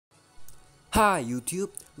Hi YouTube,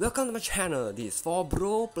 welcome to my channel. This is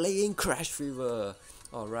 4Bro playing Crash Fever.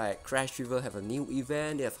 Alright, Crash Fever have a new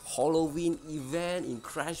event. They have Halloween event in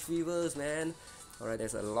Crash Fevers, man. Alright,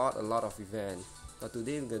 there's a lot of event. But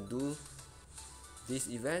today we're gonna do this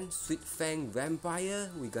event, Sweet Fang Vampire.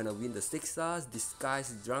 We're gonna win the 6 stars,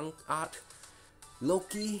 Disguise Drunkard,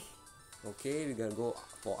 Loki. Okay, we're gonna go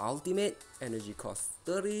for Ultimate. Energy cost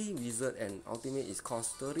 30, Wizard and Ultimate is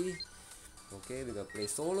cost 30. Okay, we're gonna play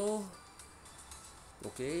solo.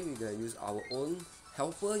 Okay, we're gonna use our own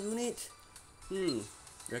helper unit.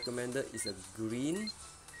 Recommended is a green.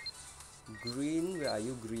 Green, where are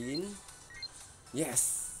you, green?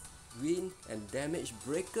 Yes, green and damage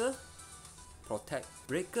breaker, protect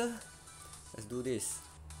breaker. Let's do this.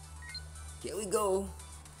 Here we go.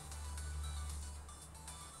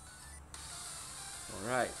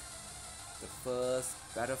 Alright, the first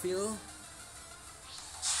battlefield.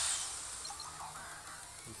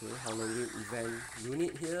 Okay, Halloween event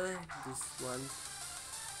unit here. This one,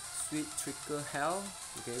 Sweet Tricker Hell.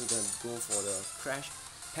 Okay, we're gonna go for the crash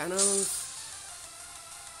panels.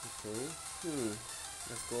 Okay,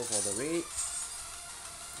 let's go for the raid.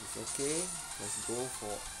 It's okay. Let's go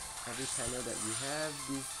for every panel that we have.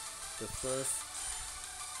 The first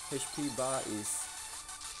HP bar is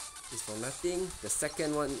for nothing. The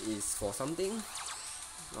second one is for something.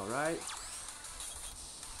 Alright.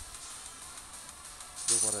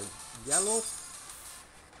 Go for the yellow,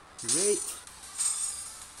 red.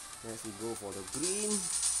 Next we go for the green.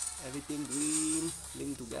 Everything green,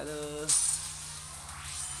 link together.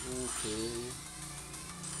 Okay.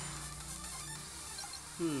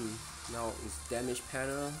 Now it's damage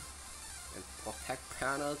panel and protect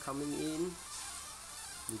panel coming in.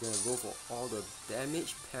 We're gonna go for all the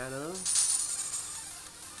damage panel.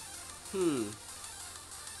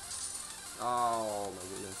 Oh my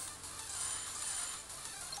goodness.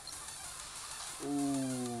 Ooh,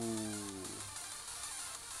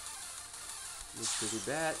 looks pretty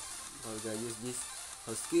bad. We're gonna use this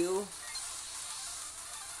her skill.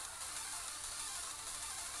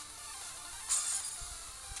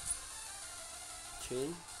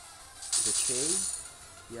 Chain, the chain,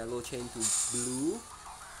 yellow chain to blue.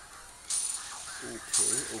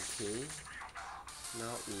 Okay.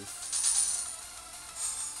 Now is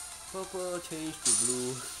purple change to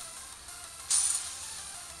blue.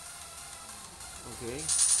 Okay,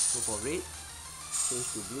 go for red, change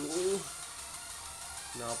to blue.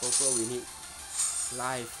 Now purple, we need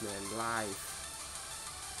life, man, life.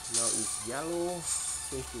 Now it's yellow,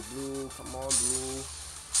 change to blue. Come on, blue.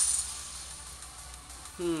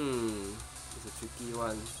 It's a tricky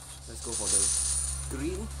one. Let's go for the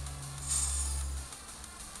green.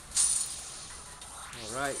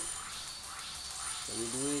 Alright, can we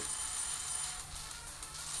do it?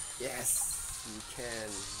 Yes, we can.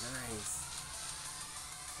 Nice.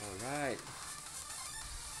 Alright.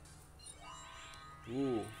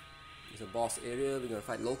 Ooh, it's a boss area. We're gonna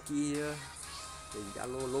fight Loki here. The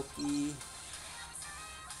yellow Loki.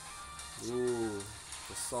 Ooh,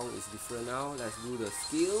 the song is different now. Let's do the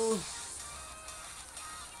skill.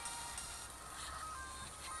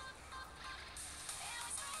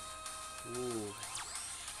 Ooh.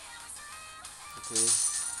 Okay.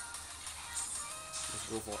 Let's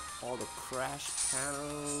go for all the crash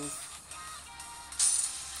panels.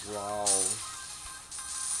 Wow.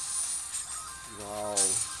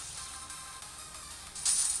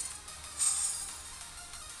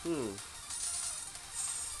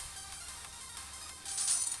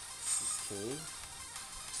 Okay.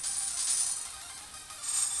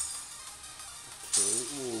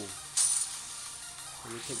 Ooh. Can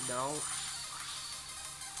we take down?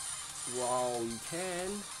 Wow, we can.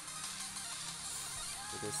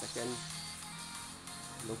 Okay, second.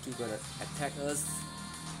 Loki gonna attack us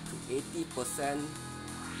to 80%.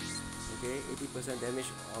 Okay, 80% damage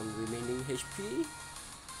on remaining HP.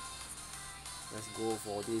 Let's go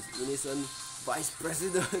for this innocent vice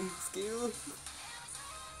president skill.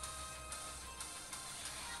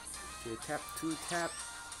 Okay, tap 2 tap.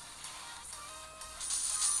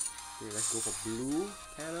 Okay, let's go for blue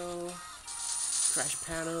panel. Crash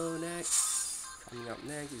panel next. Coming up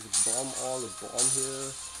next is bomb, all the bomb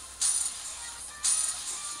here.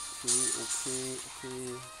 Okay.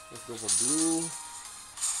 Let's go for blue.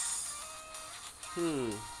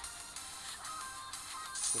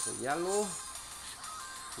 Go for yellow.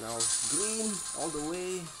 Now green all the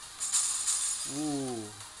way. Ooh.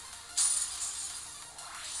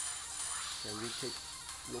 Can we take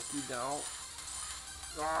Loki down?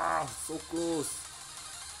 Ah, so close.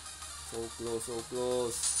 So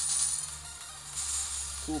close.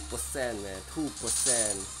 2%, man.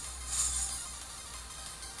 2%.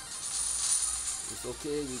 It's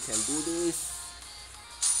okay, we can do this.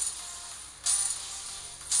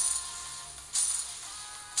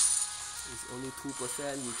 It's only 2%,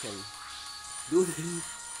 we can do this.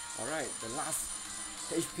 Alright, the last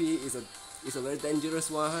HP is a very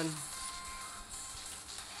dangerous one.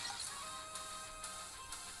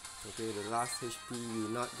 Okay, the last HP,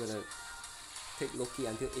 we're not gonna take Loki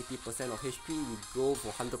until 80% of HP, we go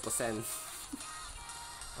for 100%.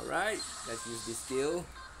 Alright, let's use this skill.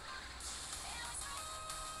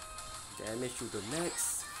 Damage to the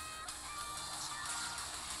max.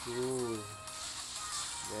 Ooh,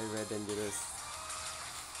 very dangerous.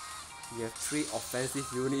 We have 3 offensive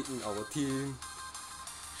units in our team.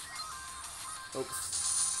 Oops.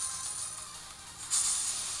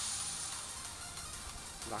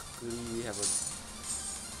 Luckily we have a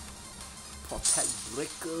protect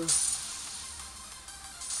breaker.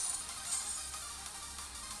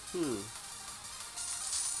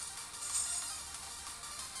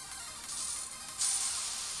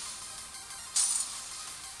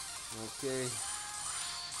 Okay.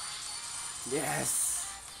 Yes!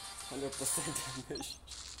 100% damage.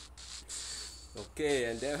 Okay,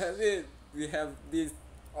 and there have it. We have this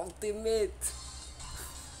ultimate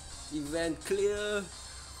event clear.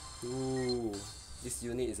 Ooh, this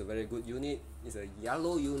unit is a very good unit. It's a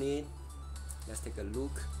yellow unit. Let's take a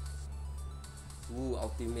look. Ooh,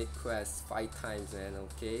 ultimate quest 5 times, man.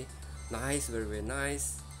 Okay, nice, very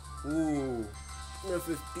nice. Ooh,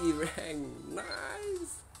 50 rank,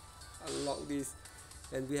 nice. Unlock this,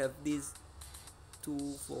 and we have this 2,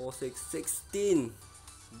 4, 6, 16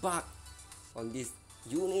 buck on this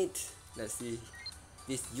unit. Let's see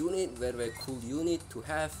this unit, very cool unit to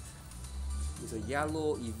have. It's a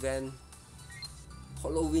yellow event,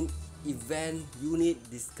 Halloween event unit,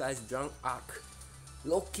 disguised Drunkard.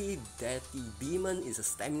 Loki, Deity Demon is a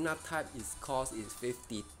stamina type. Its cost is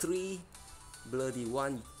 53. Bloody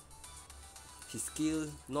one. His skill,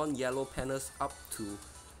 non-yellow panels up to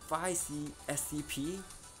 5 SCP.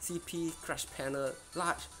 CP, crush panel,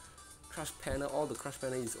 large crush panel. All the crush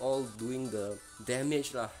panel is all doing the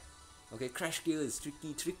damage lah. Okay, crash skill is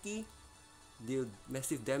tricky. Deal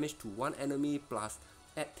massive damage to one enemy plus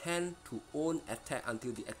add 10 to own attack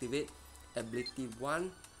until deactivate. Ability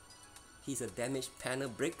 1, he's a damage panel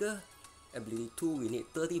breaker. Ability 2, we need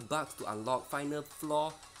 30 bucks to unlock final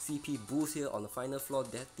floor CP boost here on the final floor.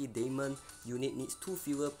 Deity Demon unit needs 2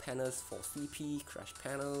 fewer panels for CP crash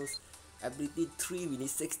panels. Ability 3, we need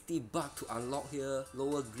 60 bucks to unlock here.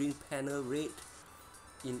 Lower green panel rate.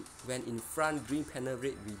 When in front, green panel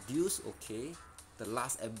rate reduce. Okay, the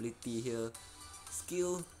last ability here,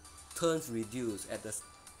 skill turns reduce.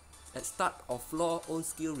 At start of floor, own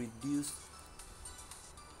skill reduced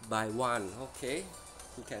by 1. Okay,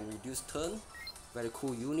 you can reduce turn. Very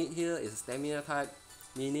cool unit here. It's a stamina type,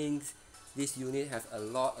 meaning this unit has a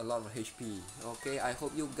lot of HP. Okay, I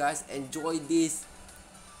hope you guys enjoy this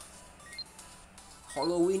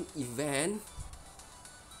Halloween event.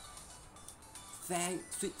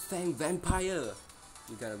 Sweet Fang Vampire.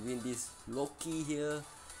 You gotta win this Loki here.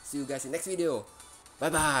 See you guys in next video. Bye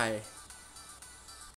bye.